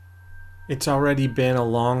It's already been a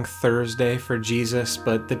long Thursday for Jesus,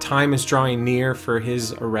 but the time is drawing near for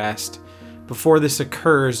his arrest. Before this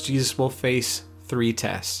occurs, Jesus will face 3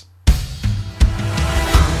 tests.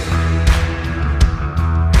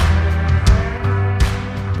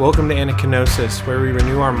 Welcome to Anakinosis, where we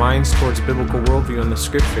renew our minds towards biblical worldview in the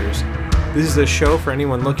scriptures. This is a show for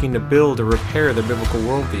anyone looking to build or repair their biblical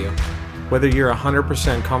worldview. Whether you're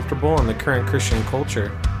 100% comfortable in the current Christian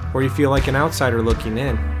culture, or you feel like an outsider looking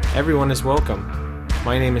in, everyone is welcome.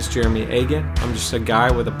 My name is Jeremy Agan. I'm just a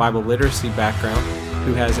guy with a Bible literacy background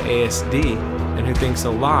who has ASD and who thinks a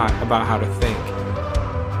lot about how to think.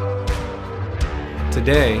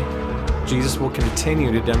 Today, Jesus will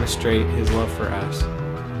continue to demonstrate his love for us.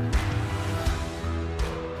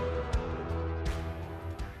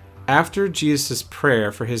 After Jesus'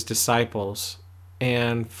 prayer for his disciples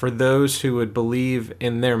and for those who would believe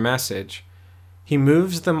in their message, he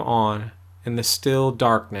moves them on in the still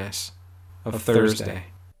darkness of Thursday.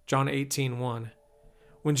 John 18:1.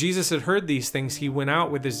 When Jesus had heard these things, he went out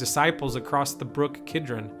with his disciples across the brook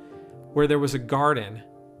Kidron, where there was a garden,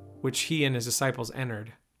 which he and his disciples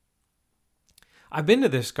entered. I've been to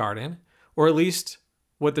this garden, or at least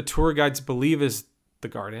what the tour guides believe is the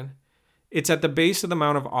garden. It's at the base of the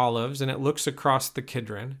Mount of Olives, and it looks across the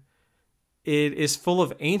Kidron. It is full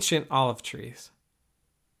of ancient olive trees.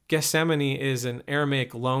 Gethsemane is an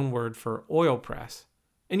Aramaic loanword for oil press.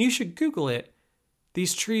 And you should Google it.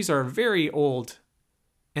 These trees are very old,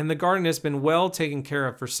 and the garden has been well taken care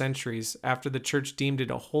of for centuries after the church deemed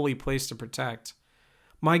it a holy place to protect.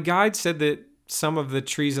 My guide said that some of the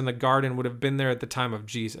trees in the garden would have been there at the time of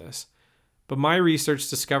Jesus, but my research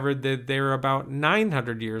discovered that they were about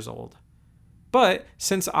 900 years old. But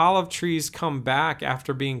since olive trees come back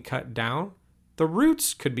after being cut down, the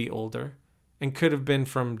roots could be older and could have been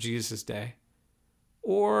from Jesus' day.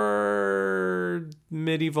 Or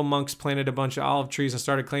medieval monks planted a bunch of olive trees and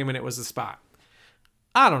started claiming it was the spot.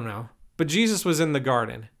 I don't know, but Jesus was in the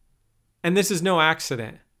garden. And this is no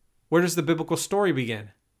accident. Where does the biblical story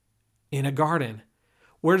begin? In a garden.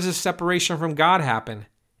 Where does the separation from God happen?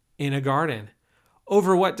 In a garden.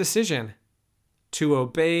 Over what decision? To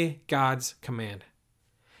obey God's command.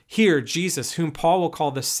 Here, Jesus, whom Paul will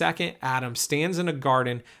call the second Adam, stands in a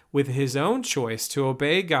garden with his own choice to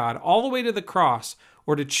obey God all the way to the cross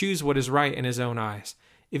or to choose what is right in his own eyes.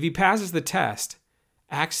 If he passes the test,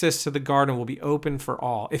 access to the garden will be open for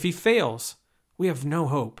all. If he fails, we have no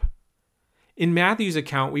hope. In Matthew's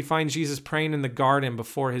account, we find Jesus praying in the garden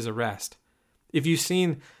before his arrest. If you've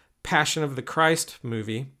seen Passion of the Christ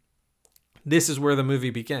movie, this is where the movie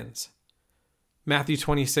begins. Matthew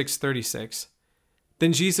 26:36.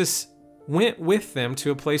 Then Jesus went with them to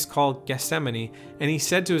a place called Gethsemane, and he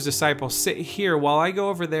said to his disciples, "Sit here while I go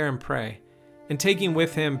over there and pray." And taking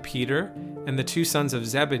with him Peter and the 2 sons of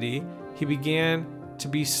Zebedee, he began to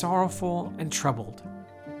be sorrowful and troubled.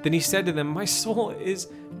 Then he said to them, "My soul is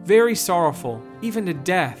very sorrowful, even to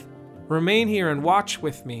death. Remain here and watch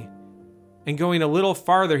with me." And going a little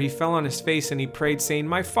farther, he fell on his face and he prayed, saying,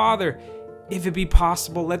 "My Father, if it be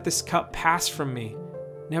possible, let this cup pass from me.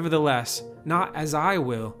 Nevertheless, not as I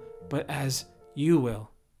will, but as you will."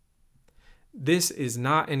 This is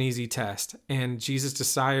not an easy test, and Jesus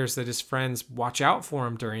desires that his friends watch out for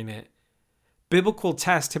him during it. Biblical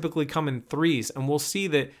tests typically come in 3s, and we'll see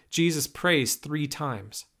that Jesus prays 3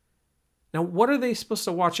 times. Now, what are they supposed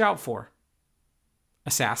to watch out for?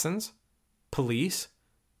 Assassins? Police?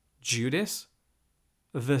 Judas?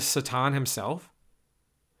 The Satan himself?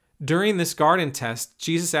 During this garden test,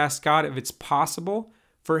 Jesus asked God if it's possible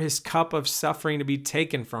for his cup of suffering to be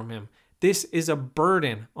taken from him. This is a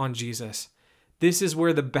burden on Jesus. This is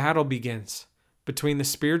where the battle begins between the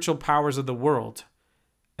spiritual powers of the world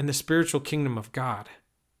and the spiritual kingdom of God.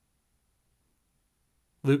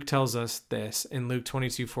 Luke tells us this in Luke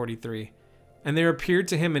 22:43. And there appeared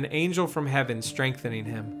to him an angel from heaven strengthening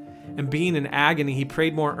him. And being in agony, he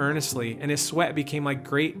prayed more earnestly, and his sweat became like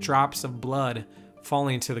great drops of blood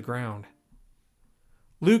falling to the ground.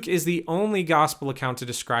 Luke is the only gospel account to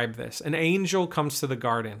describe this. An angel comes to the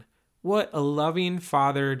garden. What a loving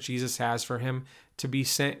Father Jesus has for him to be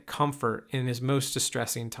sent comfort in his most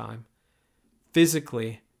distressing time.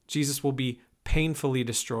 Physically, Jesus will be painfully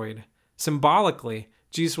destroyed. Symbolically,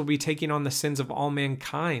 Jesus will be taking on the sins of all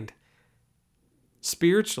mankind.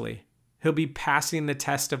 Spiritually, he'll be passing the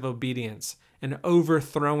test of obedience and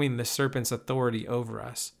overthrowing the serpent's authority over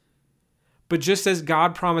us. But just as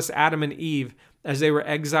God promised Adam and Eve as they were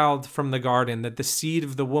exiled from the garden that the seed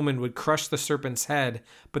of the woman would crush the serpent's head,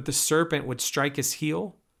 but the serpent would strike his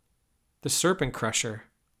heel, the serpent crusher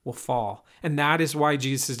will fall. And that is why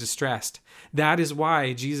Jesus is distressed. That is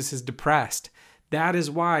why Jesus is depressed. That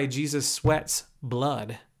is why Jesus sweats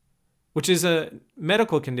blood, which is a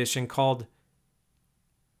medical condition called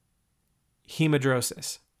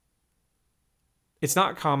hematidrosis. It's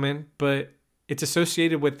not common, but it's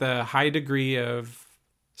associated with a high degree of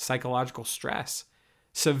psychological stress.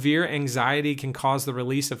 Severe anxiety can cause the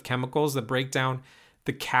release of chemicals that break down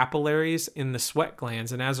the capillaries in the sweat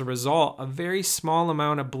glands. And as a result, a very small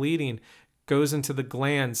amount of bleeding goes into the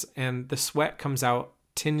glands and the sweat comes out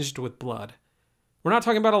tinged with blood. We're not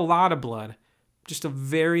talking about a lot of blood, just a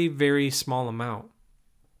very, very small amount.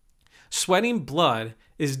 Sweating blood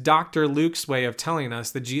is Dr. Luke's way of telling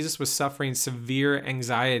us that Jesus was suffering severe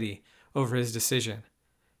anxiety over his decision.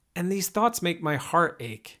 And these thoughts make my heart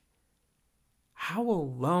ache. How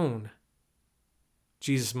alone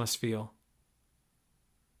Jesus must feel.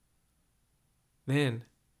 Then,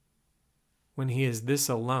 when he is this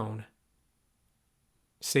alone,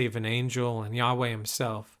 save an angel and Yahweh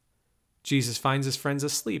himself, Jesus finds his friends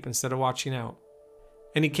asleep instead of watching out.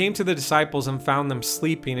 And he came to the disciples and found them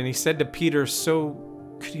sleeping, and he said to Peter,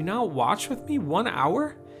 "So could you not watch with me 1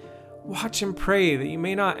 hour? Watch and pray that you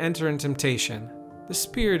may not enter in temptation. The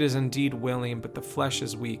spirit is indeed willing, but the flesh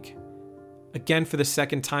is weak." Again, for the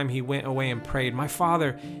second time, he went away and prayed, "My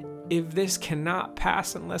Father, if this cannot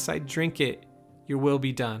pass unless I drink it, your will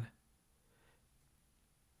be done."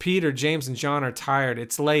 Peter, James, and John are tired.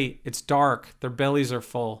 It's late. It's dark. Their bellies are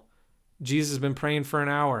full. Jesus has been praying for an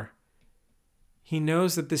hour. He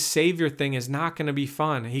knows that this Savior thing is not going to be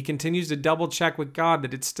fun. He continues to double check with God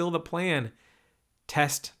that it's still the plan.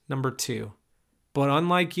 Test number 2. But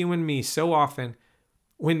unlike you and me, so often,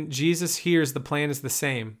 when Jesus hears the plan is the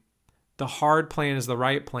same, the hard plan is the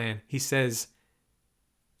right plan, he says,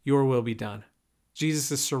 "Your will be done."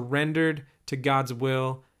 Jesus is surrendered to God's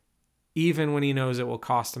will, even when he knows it will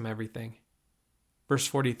cost him everything. Verse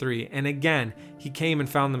 43, "And again he came and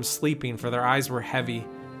found them sleeping, for their eyes were heavy.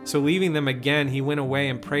 So leaving them again, he went away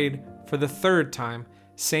and prayed for the third time,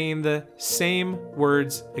 saying the same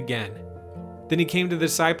words again. Then he came to the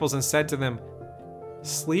disciples and said to them,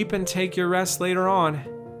 'Sleep and take your rest later on.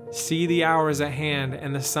 See, the hour is at hand,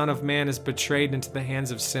 and the Son of Man is betrayed into the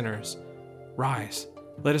hands of sinners. Rise,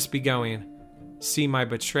 let us be going. See, my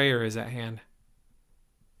betrayer is at hand.'"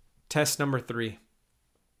 Test number 3.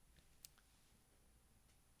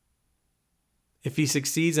 If he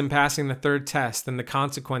succeeds in passing the third test, then the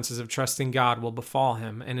consequences of trusting God will befall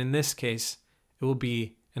him, and in this case, it will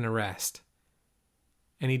be an arrest.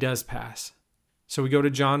 And he does pass. So we go to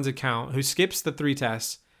John's account, who skips the 3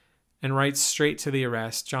 tests and writes straight to the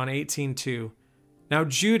arrest. John 18:2. "Now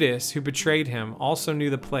Judas, who betrayed him, also knew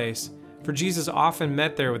the place, for Jesus often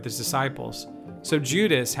met there with his disciples. So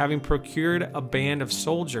Judas, having procured a band of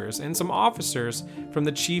soldiers and some officers from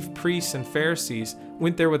the chief priests and Pharisees,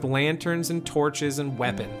 went there with lanterns and torches and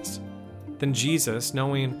weapons. Then Jesus,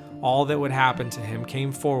 knowing all that would happen to him,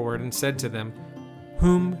 came forward and said to them,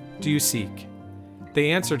 'Whom do you seek?' They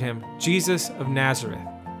answered him, 'Jesus of Nazareth.'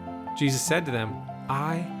 Jesus said to them,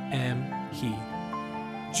 'I am he.'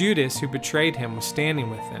 Judas, who betrayed him, was standing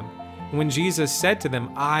with them. And when Jesus said to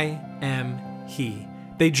them, 'I am he,'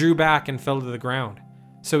 they drew back and fell to the ground.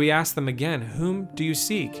 So he asked them again, 'Whom do you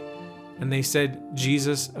seek?' And they said,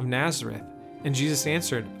 'Jesus of Nazareth.' And Jesus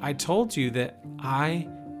answered, 'I told you that I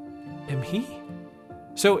am he.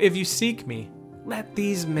 So if you seek me, let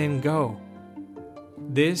these men go.'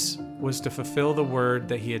 This was to fulfill the word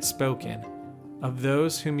that he had spoken, 'Of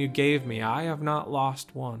those whom you gave me, I have not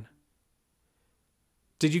lost one.'"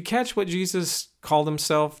 Did you catch what Jesus called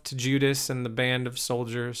himself to Judas and the band of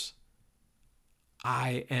soldiers?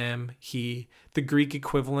 I am he, the Greek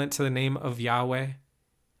equivalent to the name of Yahweh.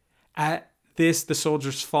 At this, the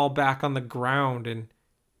soldiers fall back on the ground, and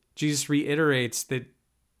Jesus reiterates that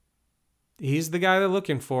he's the guy they're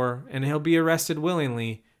looking for, and he'll be arrested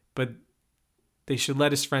willingly, but they should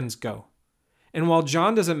let his friends go. And while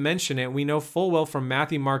John doesn't mention it, we know full well from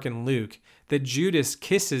Matthew, Mark, and Luke that Judas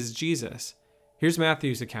kisses Jesus. Here's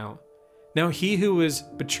Matthew's account. "Now he who was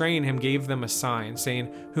betraying him gave them a sign,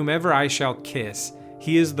 saying, 'Whomever I shall kiss,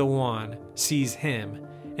 he is the one, seize him.'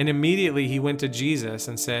 And immediately he went to Jesus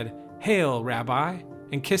and said, 'Hail, Rabbi,'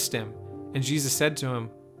 and kissed him. And Jesus said to him,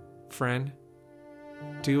 'Friend,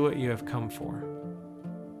 do what you have come for.'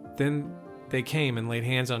 Then they came and laid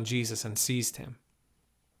hands on Jesus and seized him."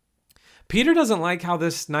 Peter doesn't like how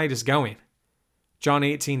this night is going. John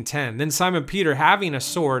 18:10. "Then Simon Peter, having a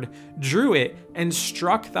sword, drew it and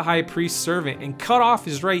struck the high priest's servant and cut off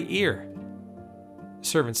his right ear. The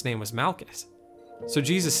servant's name was Malchus. So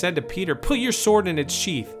Jesus said to Peter, 'Put your sword in its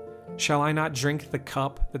sheath. Shall I not drink the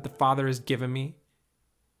cup that the Father has given me?'"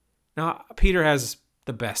 Now, Peter has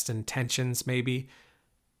the best intentions, maybe,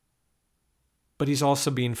 but he's also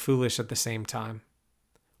being foolish at the same time.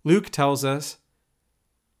 Luke tells us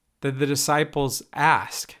that the disciples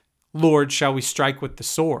ask, "Lord, shall we strike with the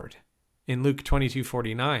sword?" in Luke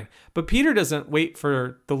 22:49. But Peter doesn't wait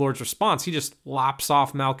for the Lord's response. He just lops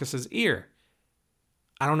off Malchus's ear.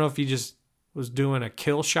 I don't know if he just was doing a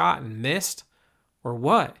kill shot and missed or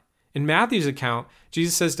what. In Matthew's account,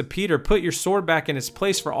 Jesus says to Peter, "Put your sword back in its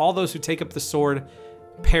place, for all those who take up the sword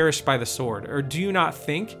perish by the sword." Or do you not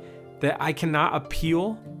think that I cannot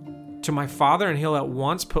appeal to my Father and he'll at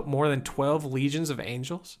once put more than 12 legions of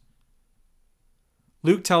angels?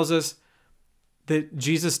 Luke tells us that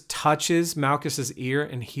Jesus touches Malchus's ear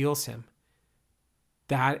and heals him.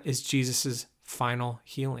 That is Jesus's final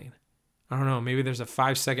healing. I don't know, maybe there's a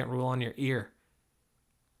 5-second rule on your ear.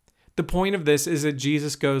 The point of this is that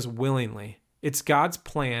Jesus goes willingly. It's God's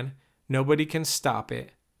plan. Nobody can stop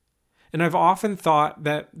it. And I've often thought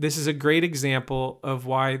that this is a great example of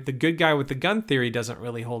why the good guy with the gun theory doesn't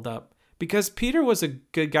really hold up. Because Peter was a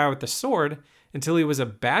good guy with the sword until he was a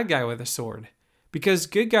bad guy with a sword. Because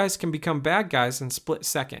good guys can become bad guys in split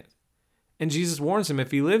second. And Jesus warns him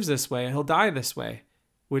if he lives this way, he'll die this way,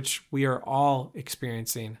 which we are all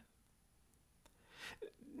experiencing.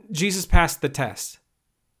 Jesus passed the test.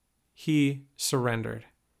 He surrendered.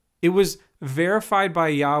 It was verified by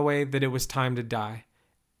Yahweh that it was time to die.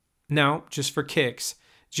 Now, just for kicks,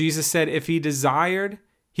 Jesus said if he desired,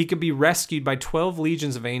 he could be rescued by 12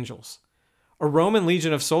 legions of angels. A Roman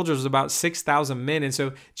legion of soldiers was about 6,000 men, and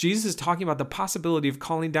so Jesus is talking about the possibility of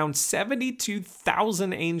calling down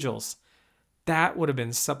 72,000 angels. That would have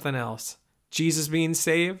been something else. Jesus being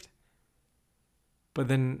saved, but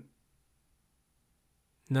then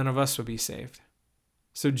none of us would be saved.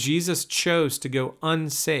 So Jesus chose to go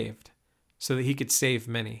unsaved so that he could save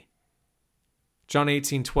many. John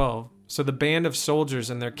 18:12. So the band of soldiers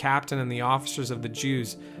and their captain and the officers of the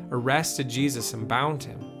Jews arrested Jesus and bound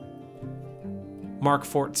him. Mark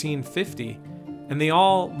 14:50. And they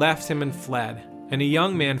all left him and fled. And a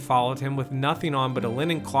young man followed him with nothing on but a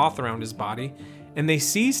linen cloth around his body. And they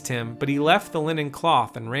seized him, but he left the linen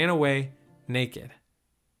cloth and ran away naked.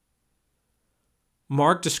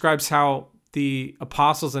 Mark describes how the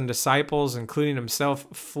apostles and disciples, including himself,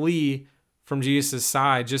 flee from Jesus'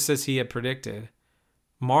 side, just as he had predicted.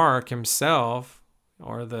 Mark himself,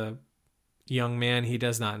 or the young man he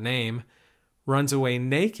does not name, runs away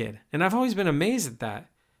naked. And I've always been amazed at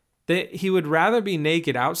that he would rather be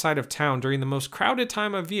naked outside of town during the most crowded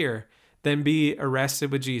time of year than be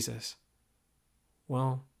arrested with Jesus.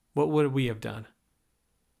 Well, what would we have done?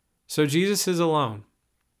 So Jesus is alone,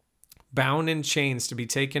 bound in chains to be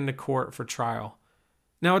taken to court for trial.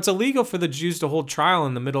 Now, it's illegal for the Jews to hold trial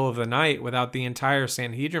in the middle of the night without the entire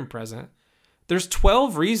Sanhedrin present. There's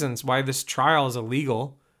 12 reasons why this trial is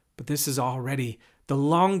illegal, but this is already the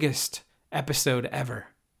longest episode ever.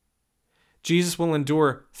 Jesus will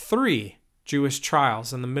endure 3 Jewish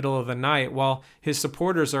trials in the middle of the night while his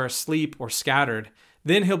supporters are asleep or scattered.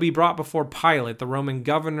 Then he'll be brought before Pilate, the Roman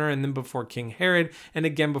governor, and then before King Herod, and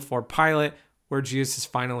again before Pilate, where Jesus is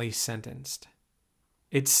finally sentenced.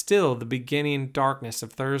 It's still the beginning darkness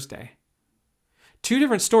of Thursday. 2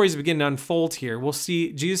 different stories begin to unfold here. We'll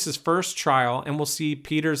see Jesus' first trial, and we'll see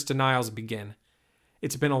Peter's denials begin.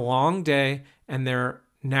 It's been a long day, and they're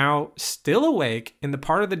now still awake in the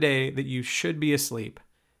part of the day that you should be asleep.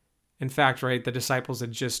 In fact, right, the disciples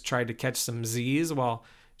had just tried to catch some Z's while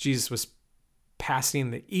Jesus was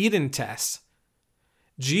passing the Eden test.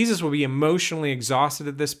 Jesus will be emotionally exhausted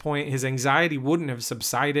at this point. His anxiety wouldn't have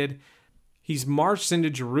subsided. He's marched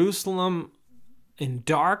into Jerusalem in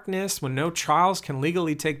darkness when no trials can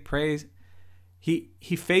legally take place. He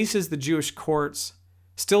faces the Jewish courts.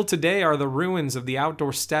 Still today are the ruins of the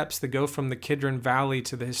outdoor steps that go from the Kidron Valley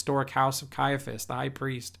to the historic house of Caiaphas, the high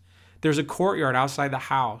priest. There's a courtyard outside the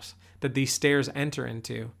house that these stairs enter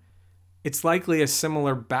into. It's likely a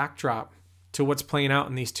similar backdrop to what's playing out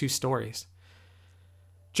in these 2 stories.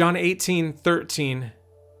 John 18:13.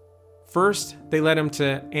 First, they led him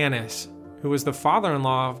to Annas, who was the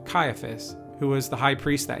father-in-law of Caiaphas, who was the high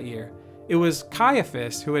priest that year. It was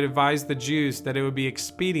Caiaphas who had advised the Jews that it would be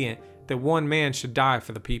expedient that one man should die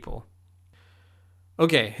for the people.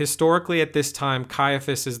 Okay, historically at this time,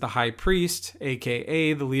 Caiaphas is the high priest,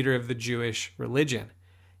 aka the leader of the Jewish religion.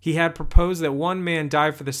 He had proposed that one man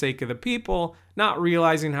die for the sake of the people, not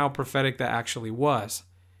realizing how prophetic that actually was.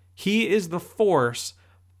 He is the force,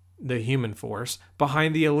 the human force,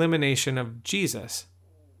 behind the elimination of Jesus.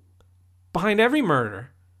 Behind every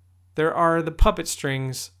murder, there are the puppet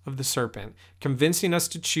strings of the serpent, convincing us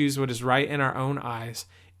to choose what is right in our own eyes,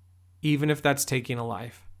 even if that's taking a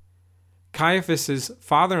life. Caiaphas'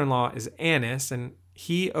 father-in-law is Annas, and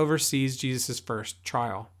he oversees Jesus' first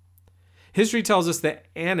trial. History tells us that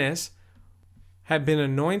Annas had been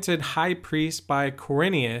anointed high priest by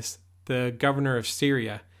Quirinius, the governor of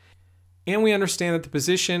Syria. And we understand that the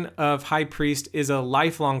position of high priest is a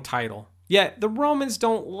lifelong title. Yet the Romans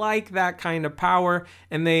don't like that kind of power,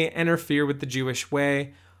 and they interfere with the Jewish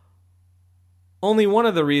way. Only one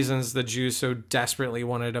of the reasons the Jews so desperately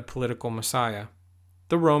wanted a political Messiah.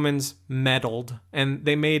 The Romans meddled, and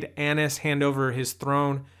they made Annas hand over his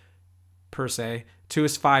throne, per se, to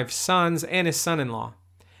his 5 sons and his son-in-law.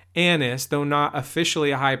 Annas, though not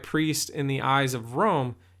officially a high priest in the eyes of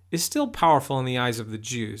Rome, is still powerful in the eyes of the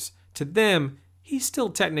Jews. To them, he's still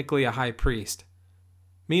technically a high priest.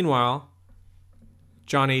 Meanwhile,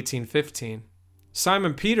 John 18:15.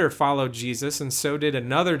 Simon Peter followed Jesus, and so did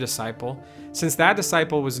another disciple. Since that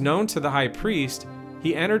disciple was known to the high priest,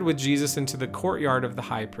 he entered with Jesus into the courtyard of the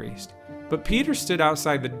high priest. But Peter stood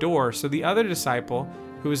outside the door, so the other disciple,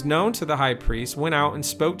 who was known to the high priest, went out and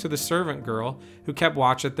spoke to the servant girl who kept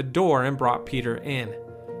watch at the door and brought Peter in.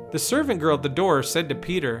 The servant girl at the door said to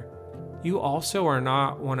Peter, "You also are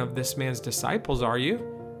not one of this man's disciples, are you?"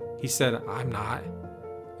 He said, "I'm not."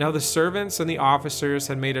 Now the servants and the officers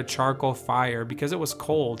had made a charcoal fire because it was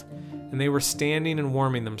cold, and they were standing and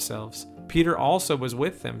warming themselves. Peter also was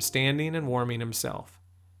with them, standing and warming himself.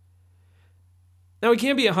 Now we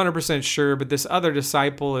can't be 100% sure, but this other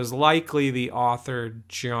disciple is likely the author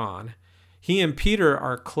John. He and Peter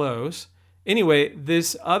are close. Anyway,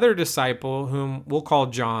 this other disciple, whom we'll call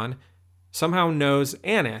John, somehow knows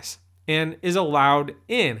Annas and is allowed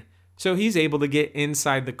in, so he's able to get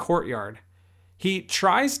inside the courtyard. He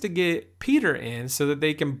tries to get Peter in so that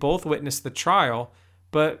they can both witness the trial,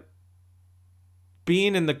 but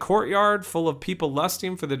being in the courtyard full of people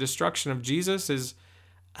lusting for the destruction of Jesus is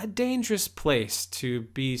a dangerous place to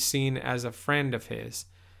be seen as a friend of his.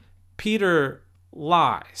 Peter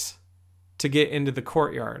lies to get into the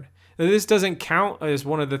courtyard. Now, this doesn't count as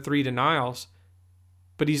one of the 3 denials,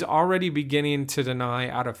 but he's already beginning to deny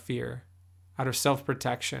out of fear, out of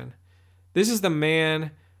self-protection. This is the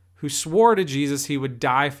man who swore to Jesus he would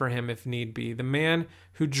die for him if need be, the man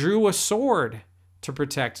who drew a sword to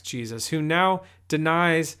protect Jesus, who now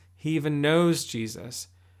denies he even knows Jesus.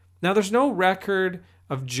 Now, there's no record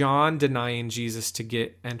of John denying Jesus to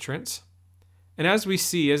get entrance. And as we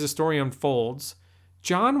see, as the story unfolds,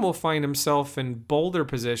 John will find himself in bolder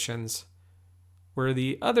positions where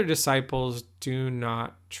the other disciples do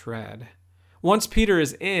not tread. Once Peter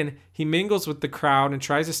is in, he mingles with the crowd and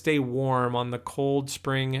tries to stay warm on the cold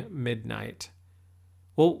spring midnight.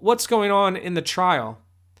 Well, what's going on in the trial?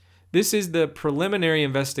 This is the preliminary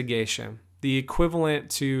investigation, the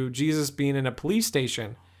equivalent to Jesus being in a police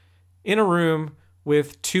station, in a room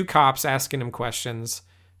with 2 cops asking him questions,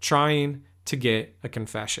 trying to get a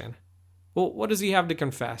confession. Well, what does he have to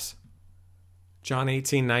confess? John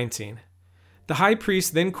 18:19. The high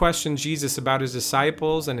priest then questioned Jesus about his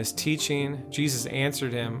disciples and his teaching. Jesus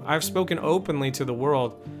answered him, "I've spoken openly to the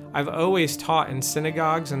world. I've always taught in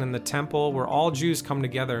synagogues and in the temple where all Jews come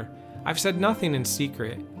together. I've said nothing in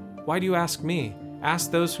secret. Why do you ask me?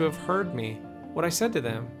 Ask those who have heard me what I said to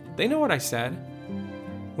them. They know what I said."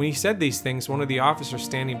 When he said these things, one of the officers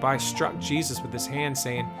standing by struck Jesus with his hand,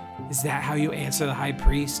 saying, "Is that how you answer the high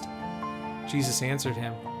priest?" Jesus answered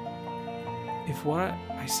him, "If what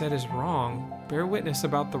I said is wrong, bear witness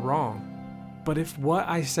about the wrong. But if what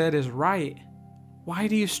I said is right, why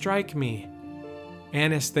do you strike me?"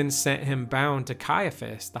 Annas then sent him bound to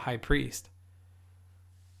Caiaphas, the high priest.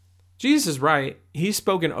 Jesus is right. He's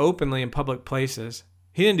spoken openly in public places.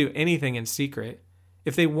 He didn't do anything in secret.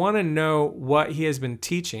 If they want to know what he has been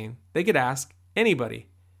teaching, they could ask anybody.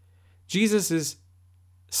 Jesus is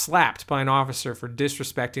slapped by an officer for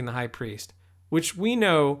disrespecting the high priest, which we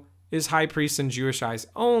know is high priest in Jewish eyes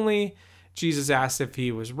only. Jesus asked if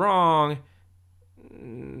he was wrong.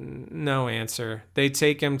 No answer. They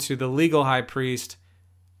take him to the legal high priest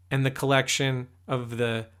and the collection of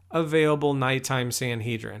the available nighttime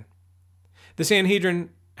Sanhedrin. The Sanhedrin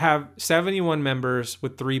have 71 members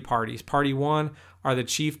with 3 parties. Party 1 are the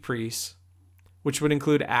chief priests, which would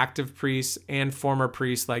include active priests and former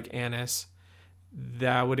priests like Annas.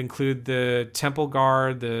 That would include the temple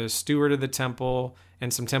guard, the steward of the temple,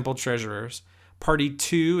 and some temple treasurers. Party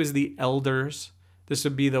 2 is the elders. This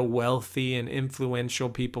would be the wealthy and influential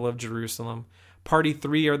people of Jerusalem. Party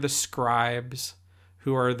 3 are the scribes,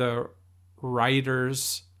 who are the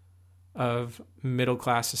writers of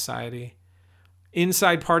middle-class society.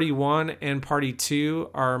 Inside Party 1 and Party 2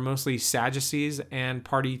 are mostly Sadducees, and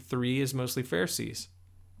Party 3 is mostly Pharisees.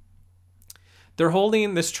 They're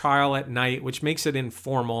holding this trial at night, which makes it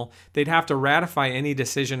informal. They'd have to ratify any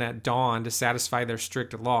decision at dawn to satisfy their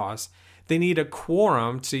strict laws. They need a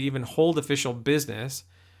quorum to even hold official business,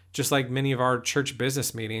 just like many of our church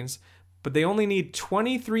business meetings, but they only need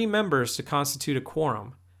 23 members to constitute a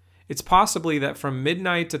quorum. It's possibly that from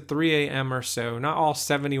midnight to 3 a.m. or so, not all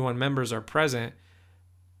 71 members are present,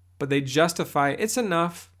 but they justify it's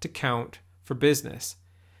enough to count for business.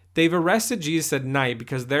 They've arrested Jesus at night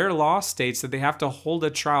because their law states that they have to hold a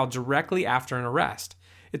trial directly after an arrest.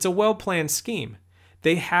 It's a well-planned scheme.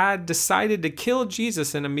 They had decided to kill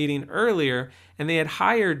Jesus in a meeting earlier, and they had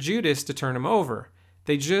hired Judas to turn him over.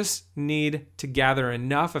 They just need to gather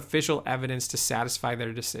enough official evidence to satisfy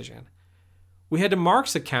their decision. We head to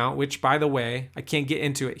Mark's account, which, by the way, I can't get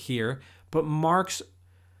into it here, but Mark's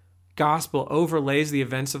gospel overlays the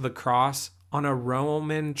events of the cross on a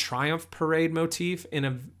Roman triumph parade motif in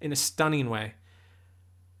a stunning way.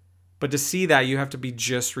 But to see that, you have to be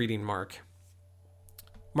just reading Mark.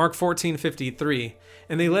 Mark 14:53,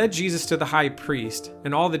 and they led Jesus to the high priest,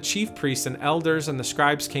 and all the chief priests and elders and the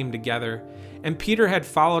scribes came together. And Peter had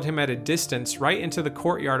followed him at a distance right into the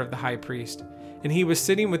courtyard of the high priest, and he was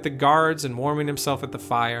sitting with the guards and warming himself at the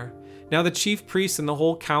fire. Now the chief priests and the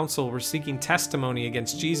whole council were seeking testimony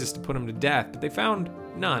against Jesus to put him to death, but they found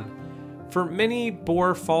none. For many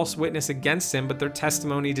bore false witness against him, but their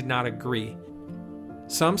testimony did not agree.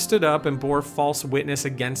 Some stood up and bore false witness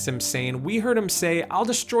against him, saying, "We heard him say, 'I'll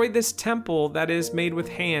destroy this temple that is made with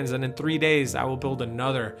hands, and in 3 days I will build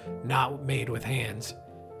another not made with hands.'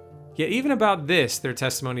 Yet even about this, their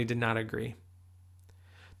testimony did not agree."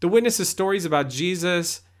 The witnesses' stories about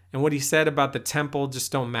Jesus and what he said about the temple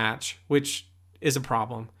just don't match, which is a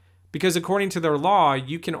problem. Because according to their law,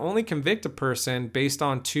 you can only convict a person based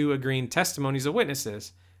on 2 agreeing testimonies of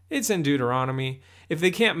witnesses. It's in Deuteronomy. If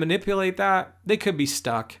they can't manipulate that, they could be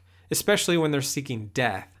stuck, especially when they're seeking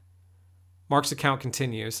death. Mark's account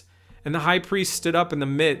continues, and the high priest stood up in the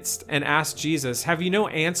midst and asked Jesus, "Have you no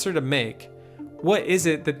answer to make? What is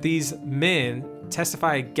it that these men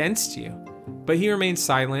testify against you?" But he remained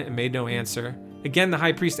silent and made no answer. Again, the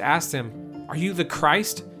high priest asked him, "Are you the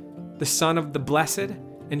Christ, the Son of the Blessed?"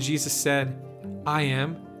 And Jesus said, "I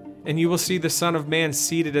am. And you will see the Son of Man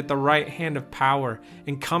seated at the right hand of power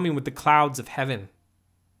and coming with the clouds of heaven."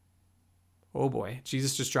 Oh boy,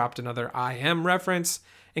 Jesus just dropped another "I am" reference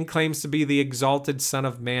and claims to be the exalted Son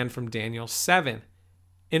of Man from Daniel 7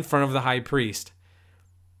 in front of the high priest.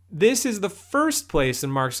 This is the first place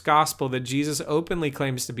in Mark's gospel that Jesus openly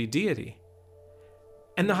claims to be deity.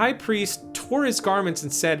 And the high priest tore his garments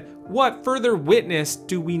and said, "What further witness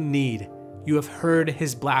do we need? You have heard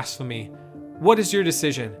his blasphemy. What is your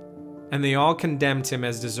decision?" And they all condemned him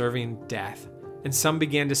as deserving death. And some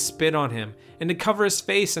began to spit on him and to cover his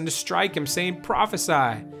face and to strike him, saying,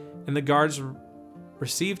 "Prophesy." And the guards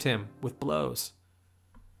received him with blows.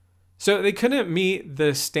 So they couldn't meet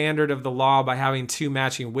the standard of the law by having 2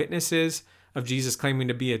 matching witnesses of Jesus claiming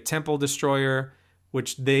to be a temple destroyer,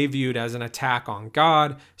 which they viewed as an attack on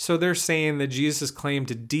God. So they're saying that Jesus' claim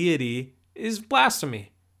to deity is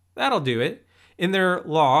blasphemy. That'll do it. In their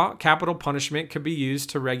law, capital punishment could be used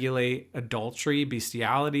to regulate adultery,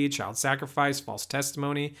 bestiality, child sacrifice, false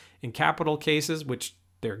testimony in capital cases, which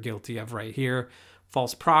they're guilty of right here,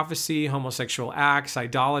 false prophecy, homosexual acts,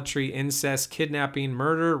 idolatry, incest, kidnapping,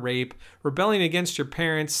 murder, rape, rebelling against your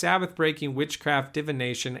parents, Sabbath breaking, witchcraft,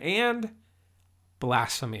 divination, and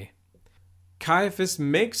blasphemy. Caiaphas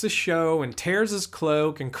makes a show and tears his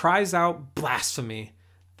cloak and cries out, "Blasphemy!"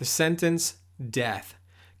 The sentence, death.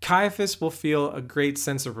 Caiaphas will feel a great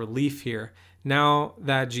sense of relief here. Now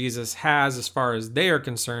that Jesus has, as far as they are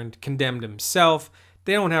concerned, condemned himself,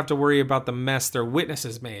 they don't have to worry about the mess their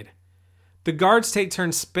witnesses made. The guards take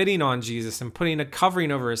turns spitting on Jesus and putting a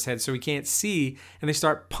covering over his head so he can't see, and they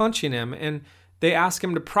start punching him, and they ask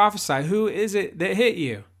him to prophesy. Who is it that hit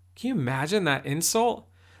you? Can you imagine that insult?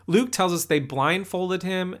 Luke tells us they blindfolded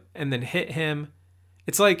him and then hit him.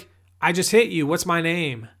 It's like, "I just hit you. What's my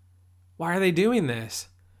name?" Why are they doing this?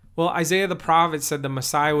 Well, Isaiah the prophet said the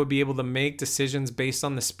Messiah would be able to make decisions based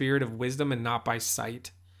on the spirit of wisdom and not by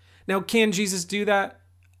sight. Now, can Jesus do that?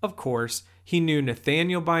 Of course. He knew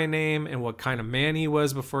Nathanael by name and what kind of man he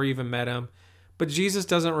was before he even met him. But Jesus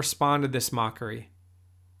doesn't respond to this mockery.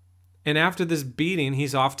 And after this beating,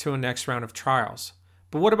 he's off to a next round of trials.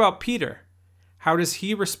 But what about Peter? How does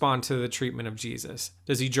he respond to the treatment of Jesus?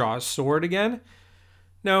 Does he draw a sword again?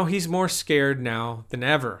 No, he's more scared now than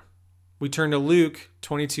ever. We turn to Luke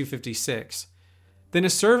 22:56. Then a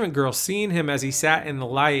servant girl, seeing him as he sat in the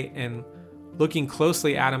light and looking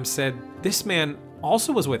closely at him, said, "This man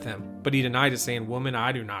also was with him." But he denied it, saying, "Woman,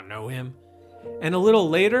 I do not know him." And a little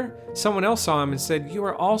later, someone else saw him and said, "You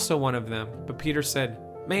are also one of them." But Peter said,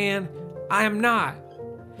 "Man, I am not."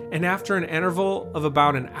 And after an interval of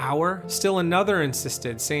about an hour, still another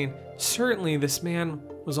insisted, saying, "Certainly this man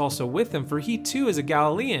was also with him, for he too is a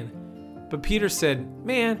Galilean." But Peter said,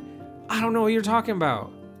 "Man, I don't know what you're talking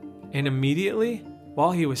about." And immediately,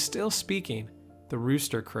 while he was still speaking, the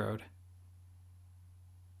rooster crowed.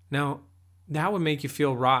 Now, that would make you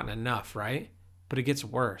feel rotten enough, right? But it gets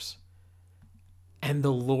worse. And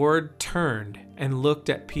the Lord turned and looked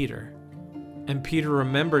at Peter. And Peter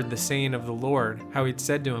remembered the saying of the Lord, how he'd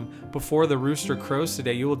said to him, "Before the rooster crows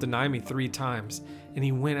today, you will deny me 3 times." And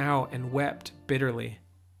he went out and wept bitterly.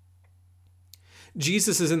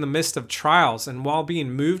 Jesus is in the midst of trials, and while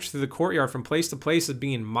being moved through the courtyard from place to place, is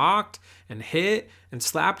being mocked and hit and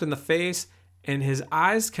slapped in the face, and his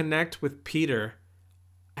eyes connect with Peter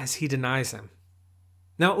as he denies him.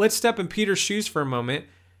 Now, let's step in Peter's shoes for a moment.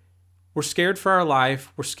 We're scared for our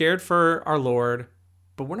life. We're scared for our Lord,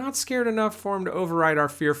 but we're not scared enough for him to override our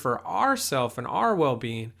fear for ourselves and our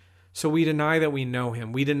well-being. So we deny that we know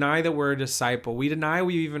him. We deny that we're a disciple. We deny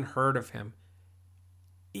we've even heard of him,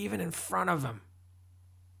 even in front of him.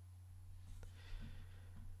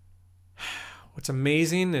 What's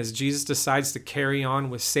amazing is Jesus decides to carry on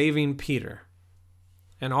with saving Peter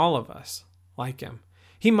and all of us like him.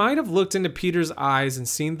 He might have looked into Peter's eyes and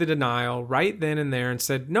seen the denial right then and there and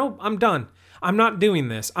said, "No, I'm done. I'm not doing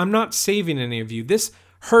this. I'm not saving any of you. This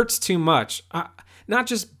hurts too much." Not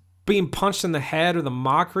just being punched in the head or the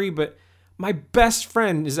mockery, but my best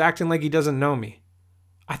friend is acting like he doesn't know me.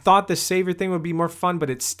 I thought this Savior thing would be more fun, but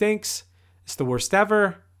it stinks. It's the worst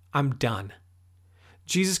ever. I'm done.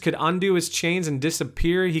 Jesus could undo his chains and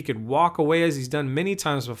disappear. He could walk away as he's done many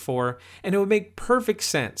times before, and it would make perfect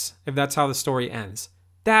sense if that's how the story ends.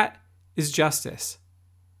 That is justice.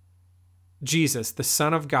 Jesus, the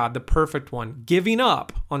Son of God, the perfect one, giving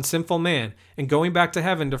up on sinful man and going back to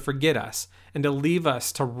heaven to forget us and to leave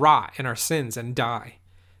us to rot in our sins and die.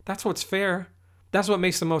 That's what's fair. That's what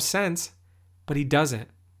makes the most sense. But he doesn't.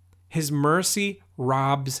 His mercy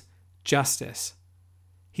robs justice.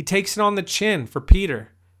 He takes it on the chin for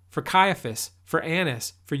Peter, for Caiaphas, for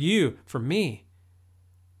Annas, for you, for me.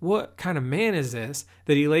 What kind of man is this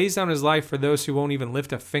that he lays down his life for those who won't even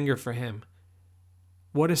lift a finger for him?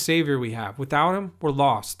 What a Savior we have. Without him, we're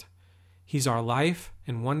lost. He's our life,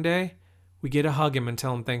 and one day we get to hug him and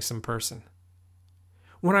tell him thanks in person.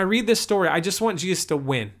 When I read this story, I just want Jesus to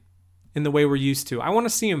win in the way we're used to. I want to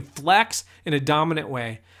see him flex in a dominant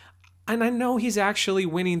way. And I know he's actually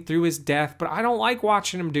winning through his death, but I don't like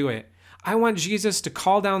watching him do it. I want Jesus to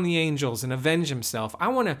call down the angels and avenge himself. I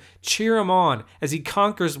want to cheer him on as he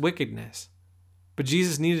conquers wickedness. But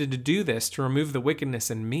Jesus needed to do this to remove the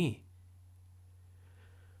wickedness in me.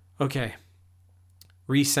 Okay,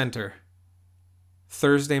 recenter.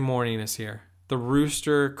 Thursday morning is here. The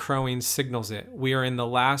rooster crowing signals it. We are in the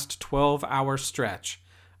last 12-hour stretch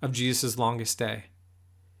of Jesus' longest day.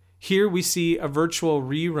 Here we see a virtual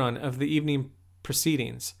rerun of the evening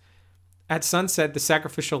proceedings. At sunset, the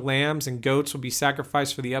sacrificial lambs and goats will be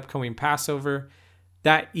sacrificed for the upcoming Passover.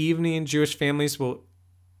 That evening, Jewish families will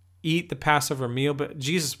eat the Passover meal, but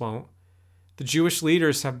Jesus won't. The Jewish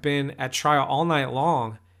leaders have been at trial all night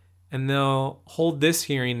long, and they'll hold this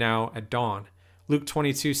hearing now at dawn. Luke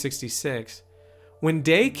 22:66. When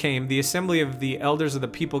day came, the assembly of the elders of the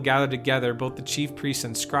people gathered together, both the chief priests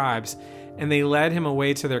and scribes, and they led him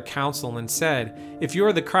away to their council and said, "If you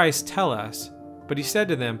are the Christ, tell us." But he said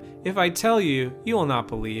to them, "If I tell you, you will not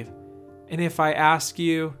believe. And if I ask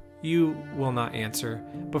you, you will not answer.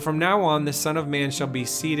 But from now on, the Son of Man shall be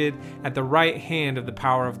seated at the right hand of the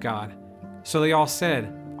power of God." So they all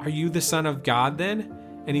said, "Are you the Son of God then?"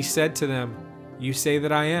 And he said to them, "You say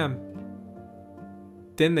that I am."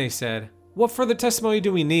 Then they said, "What further testimony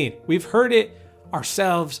do we need? We've heard it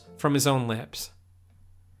ourselves from his own lips."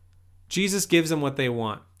 Jesus gives them what they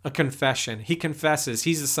want, a confession. He confesses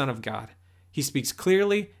he's the Son of God. He speaks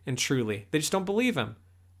clearly and truly. They just don't believe him,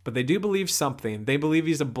 but they do believe something. They believe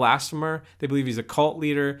he's a blasphemer. They believe he's a cult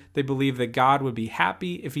leader. They believe that God would be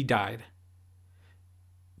happy if he died.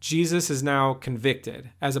 Jesus is now convicted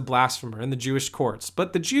as a blasphemer in the Jewish courts,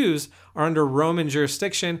 but the Jews are under Roman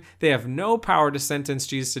jurisdiction. They have no power to sentence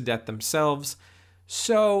Jesus to death themselves,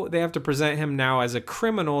 so they have to present him now as a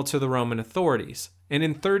criminal to the Roman authorities. And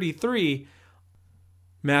in 33,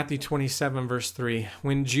 Matthew 27, verse 3,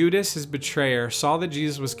 when Judas, his betrayer, saw that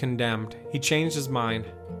Jesus was condemned, he changed his mind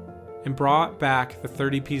and brought back the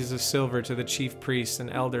 30 pieces of silver to the chief priests and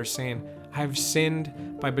elders, saying, "I have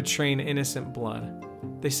sinned by betraying innocent blood."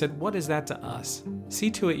 They said, "What is that to us?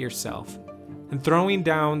 See to it yourself." And throwing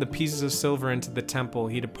down the pieces of silver into the temple,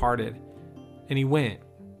 he departed. And he went.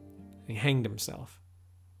 He hanged himself.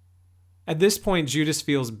 At this point, Judas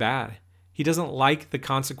feels bad. He doesn't like the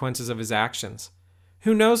consequences of his actions.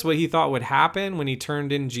 Who knows what he thought would happen when he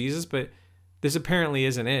turned in Jesus, but this apparently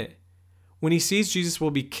isn't it. When he sees Jesus will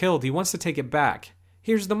be killed, he wants to take it back.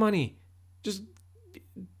 Here's the money. Just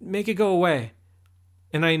make it go away.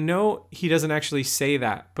 And I know he doesn't actually say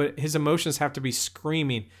that, but his emotions have to be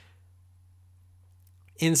screaming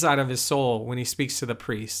inside of his soul when he speaks to the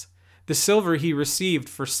priest. The silver he received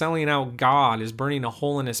for selling out God is burning a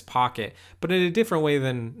hole in his pocket, but in a different way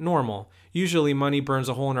than normal. Usually money burns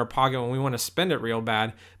a hole in our pocket when we want to spend it real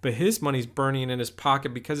bad, but his money's burning in his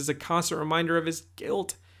pocket because it's a constant reminder of his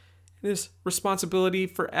guilt and his responsibility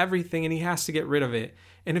for everything, and he has to get rid of it.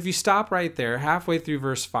 And if you stop right there, halfway through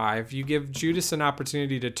verse 5, you give Judas an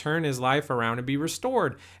opportunity to turn his life around and be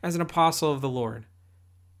restored as an apostle of the Lord.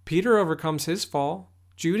 Peter overcomes his fall.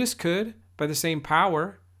 Judas could, by the same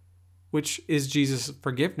power, which is Jesus'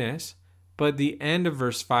 forgiveness. But at the end of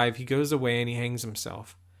verse 5, he goes away and he hangs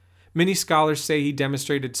himself. Many scholars say he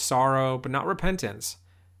demonstrated sorrow, but not repentance,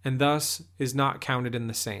 and thus is not counted in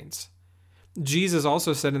the saints. Jesus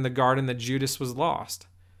also said in the garden that Judas was lost.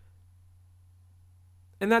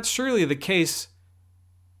 And that's surely the case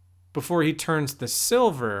before he turns the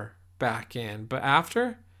silver back in. But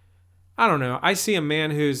after, I don't know. I see a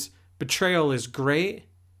man whose betrayal is great,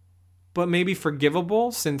 but maybe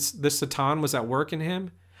forgivable since the Satan was at work in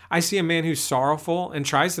him. I see a man who's sorrowful and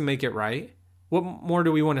tries to make it right. What more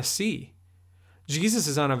do we want to see? Jesus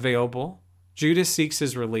is unavailable. Judas seeks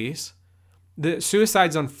his release. The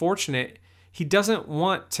suicide's unfortunate. He doesn't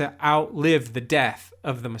want to outlive the death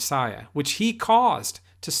of the Messiah, which he caused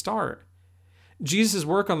to start. Jesus'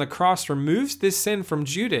 work on the cross removes this sin from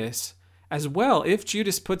Judas as well if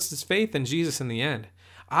Judas puts his faith in Jesus in the end.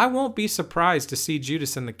 I won't be surprised to see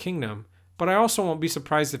Judas in the kingdom, but I also won't be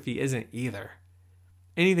surprised if he isn't either.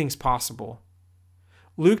 Anything's possible.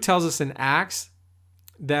 Luke tells us in Acts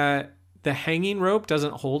that the hanging rope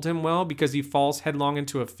doesn't hold him well because he falls headlong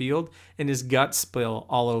into a field and his guts spill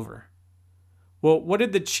all over. Well, what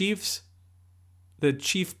did the chief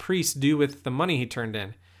priest do with the money he turned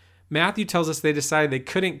in? Matthew tells us they decided they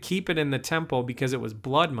couldn't keep it in the temple because it was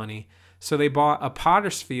blood money. So they bought a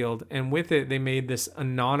potter's field, and with it they made this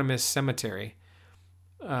anonymous cemetery,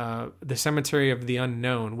 the cemetery of the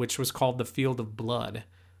unknown, which was called the Field of Blood.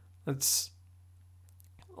 That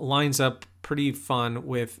lines up pretty fun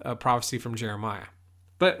with a prophecy from Jeremiah.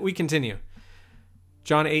 But we continue.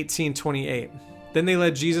 John 18:28. Then they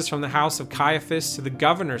led Jesus from the house of Caiaphas to the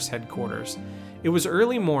governor's headquarters. It was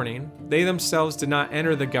early morning. They themselves did not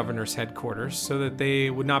enter the governor's headquarters so that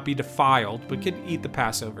they would not be defiled, but could eat the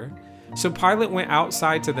Passover. So Pilate went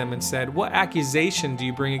outside to them and said, "What accusation do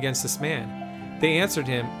you bring against this man?" They answered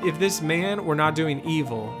him, "If this man were not doing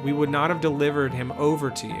evil, we would not have delivered him over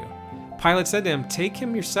to you." Pilate said to him, "Take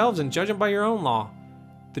him yourselves and judge him by your own law."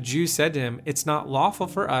 The Jews said to him, "It's not lawful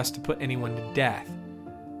for us to put anyone to death."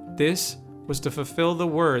 This was to fulfill the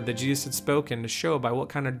word that Jesus had spoken to show by what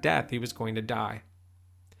kind of death he was going to die.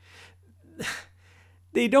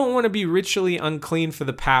 They don't want to be ritually unclean for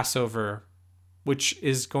the Passover, which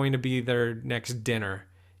is going to be their next dinner.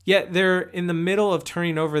 Yet they're in the middle of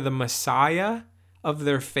turning over the Messiah of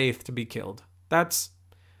their faith to be killed. That's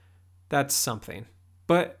something.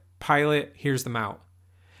 But Pilate hears them out.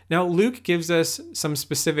 Now Luke gives us some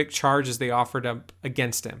specific charges they offered up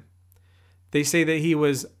against him. They say that he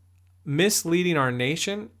was misleading our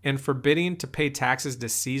nation and forbidding to pay taxes to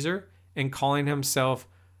Caesar and calling himself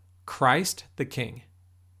Christ the King.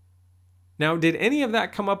 Now, did any of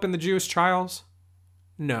that come up in the Jewish trials?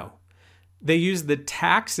 No. They used the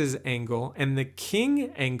taxes angle and the king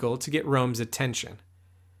angle to get Rome's attention.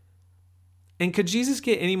 And could Jesus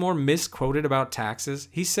get any more misquoted about taxes?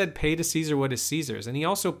 He said, "Pay to Caesar what is Caesar's," and he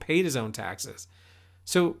also paid his own taxes.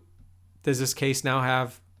 So, does this case now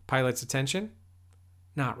have Pilate's attention?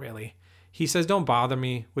 Not really. He says, "Don't bother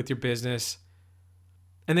me with your business."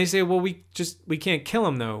 And they say, "Well, we can't kill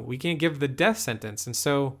him though. We can't give the death sentence." And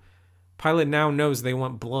so Pilate now knows they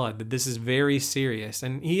want blood, that this is very serious.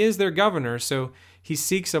 And he is their governor, so he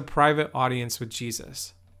seeks a private audience with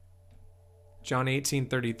Jesus. John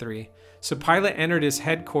 18:33. So Pilate entered his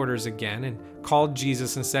headquarters again and called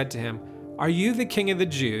Jesus and said to him, "Are you the king of the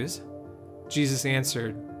Jews?" Jesus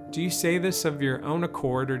answered, "Do you say this of your own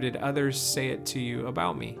accord, or did others say it to you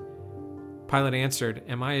about me?" Pilate answered,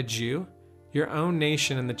 "Am I a Jew? Your own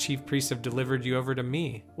nation and the chief priests have delivered you over to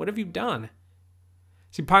me. What have you done?"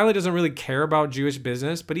 See, Pilate doesn't really care about Jewish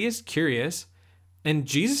business, but he is curious. And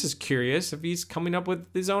Jesus is curious if he's coming up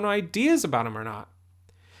with his own ideas about him or not.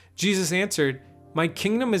 Jesus answered, My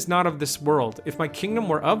kingdom is not of this world. If my kingdom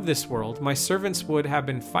were of this world, my servants would have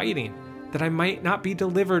been fighting, that I might not be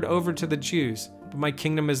delivered over to the Jews. But my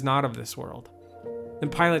kingdom is not of this world." Then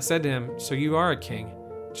Pilate said to him, "So you are a king?"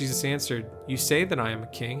 Jesus answered, "You say that I am a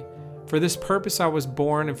king. For this purpose I was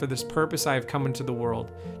born, and for this purpose I have come into the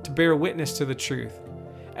world, to bear witness to the truth.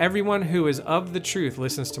 Everyone who is of the truth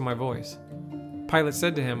listens to my voice." Pilate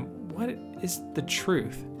said to him, "What is the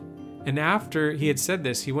truth?" And after he had said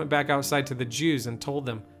this, he went back outside to the Jews and told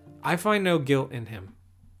them, "I find no guilt in him."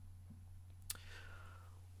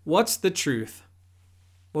 What's the truth?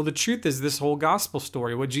 Well, the truth is this whole gospel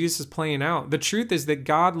story, what Jesus is playing out. The truth is that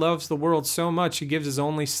God loves the world so much, he gives his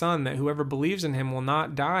only son, that whoever believes in him will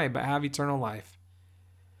not die, but have eternal life.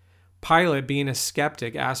 Pilate, being a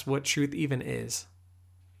skeptic, asked what truth even is.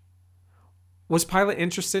 Was Pilate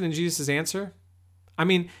interested in Jesus' answer? I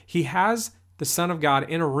mean, he has the Son of God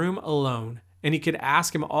in a room alone, and he could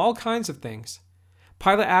ask him all kinds of things.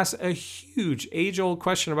 Pilate asks a huge, age-old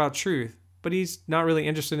question about truth, but he's not really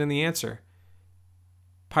interested in the answer.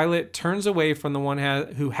 Pilate turns away from the one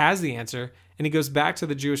who has the answer, and he goes back to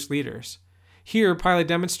the Jewish leaders. Here, Pilate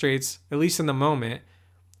demonstrates, at least in the moment,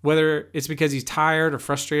 whether it's because he's tired or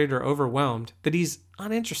frustrated or overwhelmed, that he's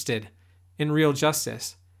uninterested in real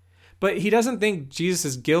justice. But he doesn't think Jesus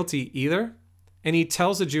is guilty either, and he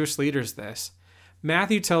tells the Jewish leaders this.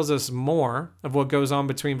 Matthew tells us more of what goes on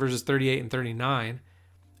between verses 38 and 39.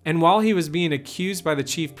 And while he was being accused by the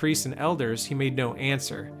chief priests and elders, he made no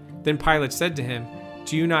answer. Then Pilate said to him,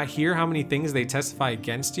 "Do you not hear how many things they testify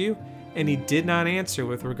against you?" And he did not answer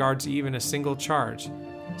with regard to even a single charge,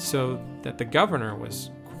 so that the governor was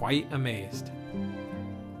quite amazed.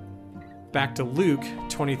 Back to Luke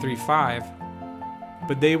 23:5.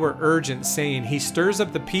 But they were urgent, saying, "He stirs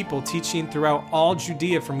up the people, teaching throughout all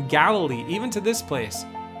Judea from Galilee, even to this place."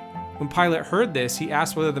 When Pilate heard this, he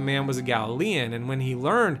asked whether the man was a Galilean, and when he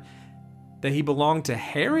learned that he belonged to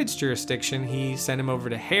Herod's jurisdiction, he sent him over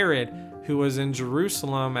to Herod, who was in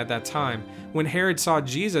Jerusalem at that time. When Herod saw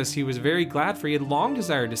Jesus, he was very glad, for he had long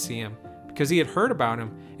desired to see him, because he had heard about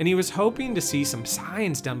him, and he was hoping to see some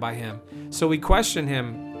signs done by him. So he questioned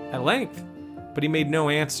him at length, but he made no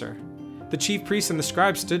answer. The chief priests and the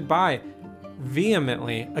scribes stood by,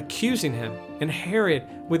 vehemently accusing him, and Herod,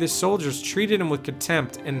 with his soldiers, treated him with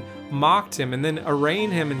contempt and mocked him, and then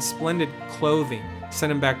arraying him in splendid clothing,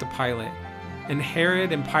 sent him back to Pilate. And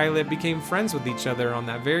Herod and Pilate became friends with each other on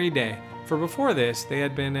that very day, for before this they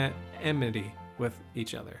had been at enmity with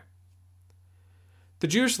each other. The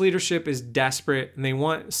Jewish leadership is desperate, and they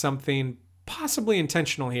want something possibly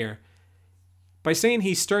intentional here. By saying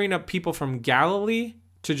he's stirring up people from Galilee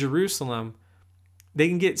to Jerusalem, they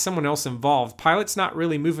can get someone else involved. Pilate's not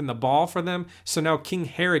really moving the ball for them, so now King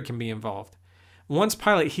Herod can be involved. Once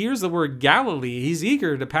Pilate hears the word Galilee, he's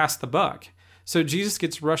eager to pass the buck. So Jesus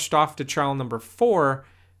gets rushed off to trial number 4,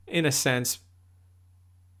 in a sense,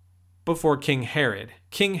 before King Herod.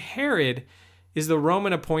 King Herod is the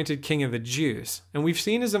Roman appointed king of the Jews, and we've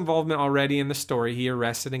seen his involvement already in the story. He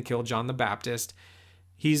arrested and killed John the Baptist.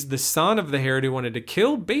 He's the son of the Herod who wanted to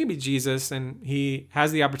kill baby Jesus, and he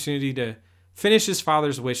has the opportunity to finish his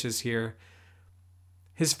father's wishes here.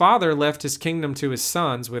 His father left his kingdom to his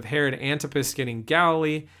sons, with Herod Antipas getting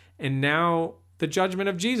Galilee, and now the judgment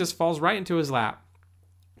of Jesus falls right into his lap.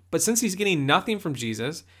 But since he's getting nothing from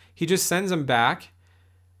Jesus, he just sends him back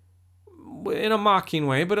in a mocking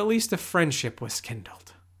way, but at least a friendship was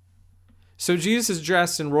kindled. So Jesus is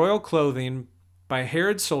dressed in royal clothing by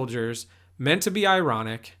Herod's soldiers, meant to be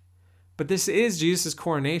ironic, but this is Jesus'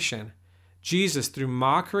 coronation. Jesus, through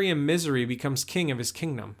mockery and misery, becomes king of his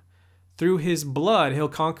kingdom. Through his blood, he'll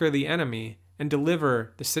conquer the enemy and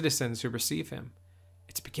deliver the citizens who receive him.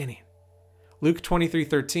 It's beginning. Luke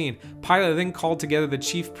 23:13. Pilate then called together the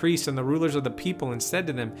chief priests and the rulers of the people and said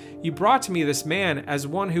to them, "You brought to me this man as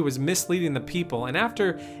one who was misleading the people, and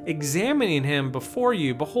after examining him before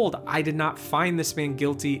you, behold, I did not find this man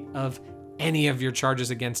guilty of any of your charges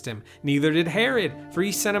against him. Neither did Herod, for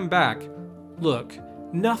he sent him back. Look,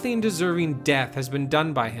 nothing deserving death has been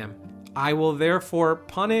done by him. I will therefore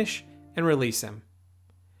punish and release him."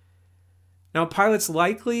 Now, Pilate's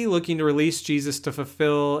likely looking to release Jesus to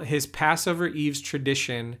fulfill his Passover Eve's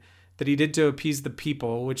tradition that he did to appease the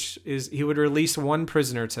people, which is he would release one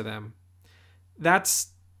prisoner to them. That's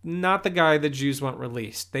not the guy the Jews want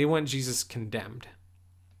released. They want Jesus condemned.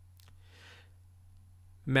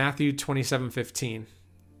 Matthew 27:15.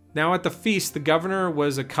 Now at the feast, the governor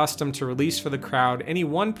was accustomed to release for the crowd any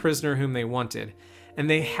one prisoner whom they wanted, and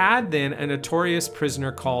they had then a notorious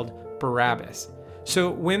prisoner called Barabbas.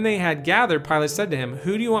 So when they had gathered, Pilate said to him,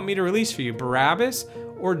 "Who do you want me to release for you, Barabbas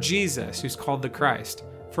or Jesus, who's called the Christ?"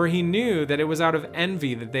 for he knew that it was out of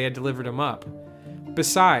envy that they had delivered him up.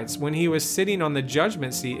 Besides, when he was sitting on the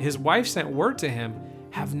judgment seat, his wife sent word to him,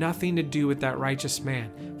 "Have nothing to do with that righteous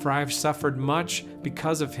man, for I have suffered much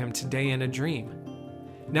because of him today in a dream."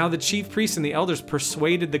 Now the chief priests and the elders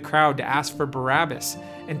persuaded the crowd to ask for Barabbas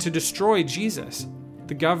and to destroy Jesus.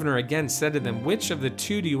 The governor again said to them, "Which of the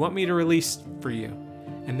two do you want me to release for you?"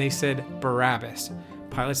 And they said, "Barabbas."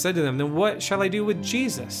 Pilate said to them, "Then what shall I do with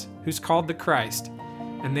Jesus, who's called the Christ?"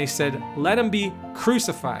 And they said, "Let him be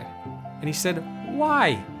crucified." And he said,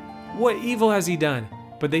 "Why? What evil has he done?"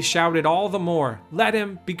 But they shouted all the more, "Let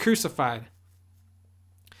him be crucified."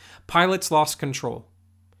 Pilate's lost control.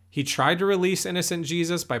 He tried to release innocent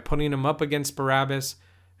Jesus by putting him up against Barabbas,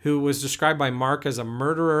 who was described by Mark as a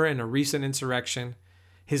murderer in a recent insurrection.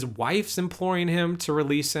 His wife's imploring him to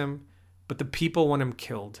release him, but the people want him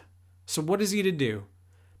killed. So what is he to do?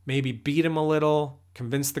 Maybe beat him a little,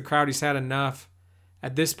 convince the crowd he's had enough.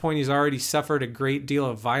 At this point, he's already suffered a great deal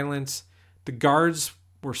of violence. The guards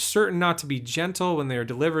were certain not to be gentle when they were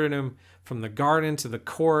delivering him from the garden to the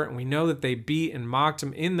court, and we know that they beat and mocked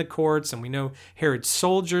him in the courts, and we know Herod's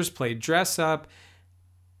soldiers played dress up.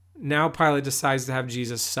 Now Pilate decides to have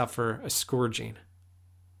Jesus suffer a scourging.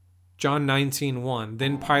 John 19:1,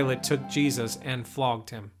 then Pilate took Jesus and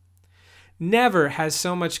flogged him. Never has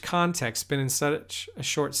so much context been in such a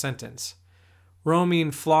short sentence. Roman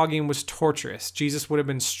flogging was torturous. Jesus would have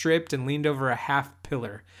been stripped and leaned over a half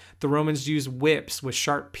pillar. The Romans used whips with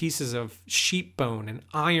sharp pieces of sheep bone and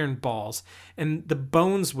iron balls, and the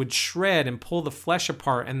bones would shred and pull the flesh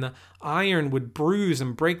apart, and the iron would bruise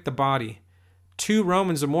and break the body. 2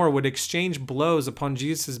 Romans or more would exchange blows upon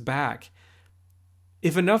Jesus' back.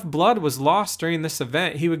 If enough blood was lost during this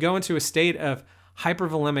event, he would go into a state of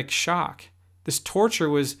hypervolemic shock. This torture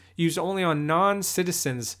was used only on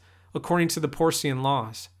non-citizens according to the Porcian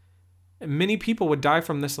laws. And many people would die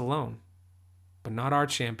from this alone. But not our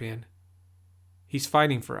champion. He's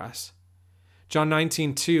fighting for us. John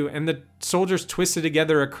 19:2, and the soldiers twisted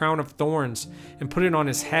together a crown of thorns and put it on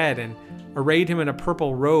his head and arrayed him in a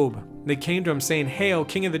purple robe. They came to him saying, "Hail,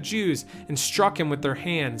 King of the Jews," and struck him with their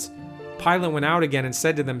hands. Pilate went out again and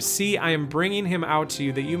said to them, "See, I am bringing him out to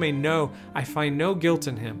you that you may know I find no guilt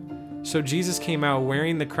in him." So Jesus came out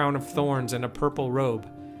wearing the crown of thorns and a purple robe.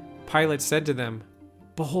 Pilate said to them,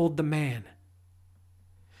 "Behold the man."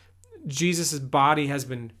 Jesus' body has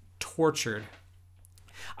been tortured.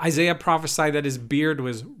 Isaiah prophesied that his beard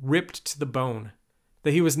was ripped to the bone,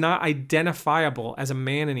 that he was not identifiable as a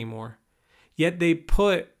man anymore. Yet they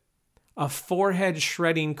put a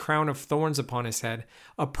forehead-shredding crown of thorns upon his head,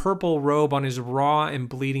 a purple robe on his raw and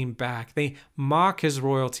bleeding back. They mock his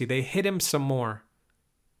royalty. They hit him some more.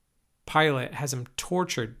 Pilate has him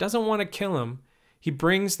tortured, doesn't want to kill him. He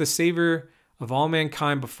brings the Savior of all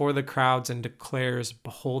mankind before the crowds and declares,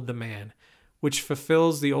 "Behold the man," which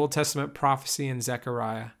fulfills the Old Testament prophecy in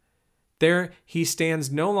Zechariah. There he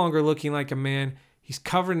stands no longer looking like a man. He's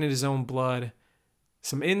covered in his own blood,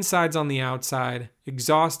 some insides on the outside,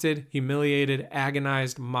 exhausted, humiliated,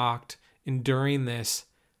 agonized, mocked, enduring this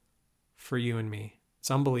for you and me.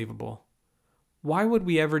 It's unbelievable. Why would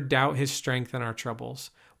we ever doubt his strength in our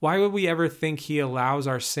troubles? Why would we ever think he allows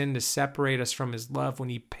our sin to separate us from his love when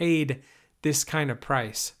he paid this kind of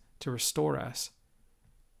price to restore us?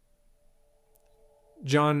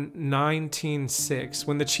 John 19:6,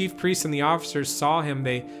 when the chief priests and the officers saw him,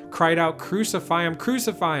 they cried out, "Crucify him,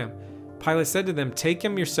 crucify him." Pilate said to them, "Take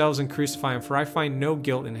him yourselves and crucify him, for I find no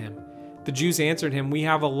guilt in him." The Jews answered him, "We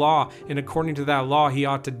have a law, and according to that law he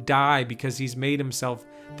ought to die because he's made himself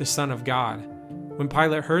the Son of God." When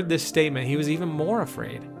Pilate heard this statement, he was even more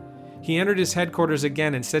afraid. He entered his headquarters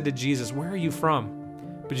again and said to Jesus, "Where are you from?"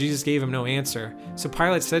 But Jesus gave him no answer. So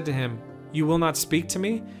Pilate said to him, "You will not speak to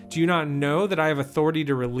me? Do you not know that I have authority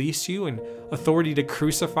to release you and authority to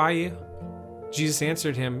crucify you?" Jesus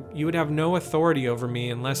answered him, "You would have no authority over me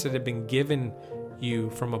unless it had been given you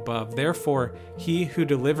from above. Therefore, he who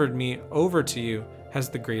delivered me over to you has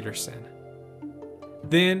the greater sin."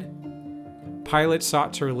 Then Pilate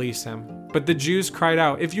sought to release him, but the Jews cried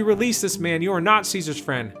out, "If you release this man, you are not Caesar's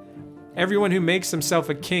friend. Everyone who makes himself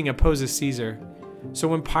a king opposes Caesar." So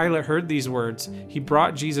when Pilate heard these words, he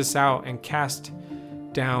brought Jesus out and cast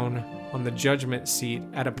down on the judgment seat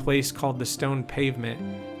at a place called the Stone Pavement,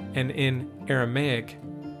 and in Aramaic,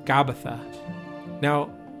 Gabbatha.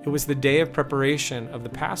 Now, it was the day of preparation of the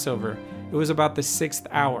Passover. It was about the 6th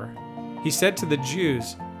hour. He said to the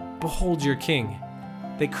Jews, "Behold your king."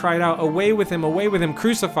 They cried out, away with him,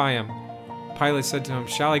 crucify him." Pilate said to him,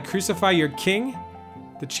 "Shall I crucify your king?"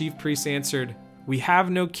 The chief priests answered, "We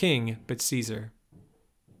have no king but Caesar."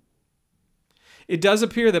 It does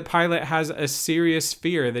appear that Pilate has a serious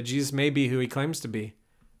fear that Jesus may be who he claims to be.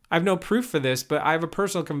 I have no proof for this, but I have a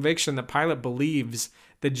personal conviction that Pilate believes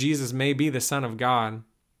that Jesus may be the Son of God.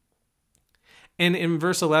 And in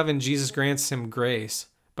verse 11, Jesus grants him grace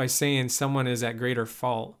by saying someone is at greater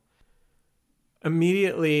fault.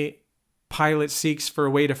 Immediately, Pilate seeks for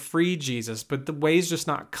a way to free Jesus, but the way is just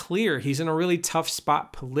not clear. He's in a really tough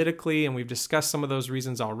spot politically, and we've discussed some of those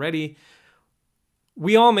reasons already.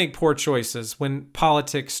 We all make poor choices when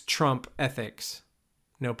politics trump ethics.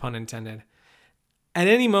 No pun intended. At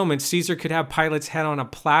any moment, Caesar could have Pilate's head on a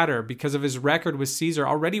platter because of his record with Caesar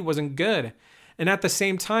already wasn't good. And at the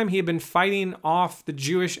same time, he had been fighting off the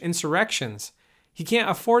Jewish insurrections. He can't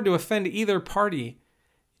afford to offend either party.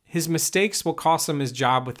 His mistakes will cost him his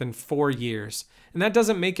job within 4 years. And that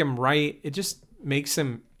doesn't make him right. It just makes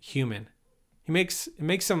him human. It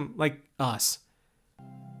makes him like us.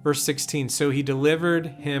 Verse 16, so he delivered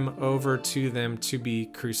him over to them to be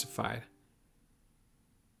crucified.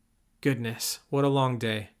 Goodness, what a long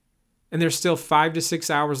day. And there's still 5 to 6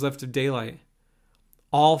 hours left of daylight,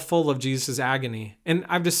 all full of Jesus' agony. And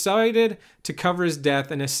I've decided to cover his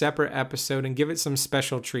death in a separate episode and give it some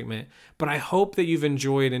special treatment. But I hope that you've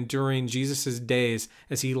enjoyed enduring Jesus' days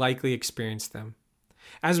as he likely experienced them.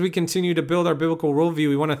 As we continue to build our biblical worldview,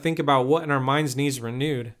 we want to think about what in our minds needs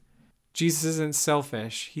renewed. Jesus isn't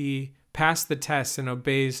selfish. He passed the test and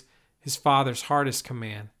obeys his Father's hardest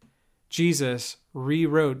command. Jesus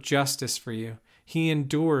rewrote justice for you. He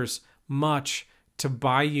endures much to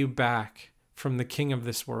buy you back from the king of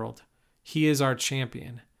this world. He is our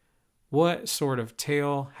champion. What sort of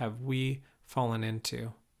tale have we fallen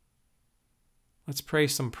into? Let's pray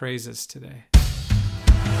some praises today.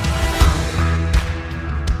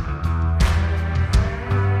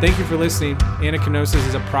 Thank you for listening. Anakinosis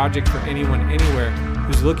is a project for anyone, anywhere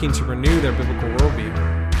who's looking to renew their biblical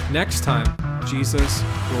worldview. Next time, Jesus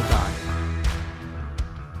will die.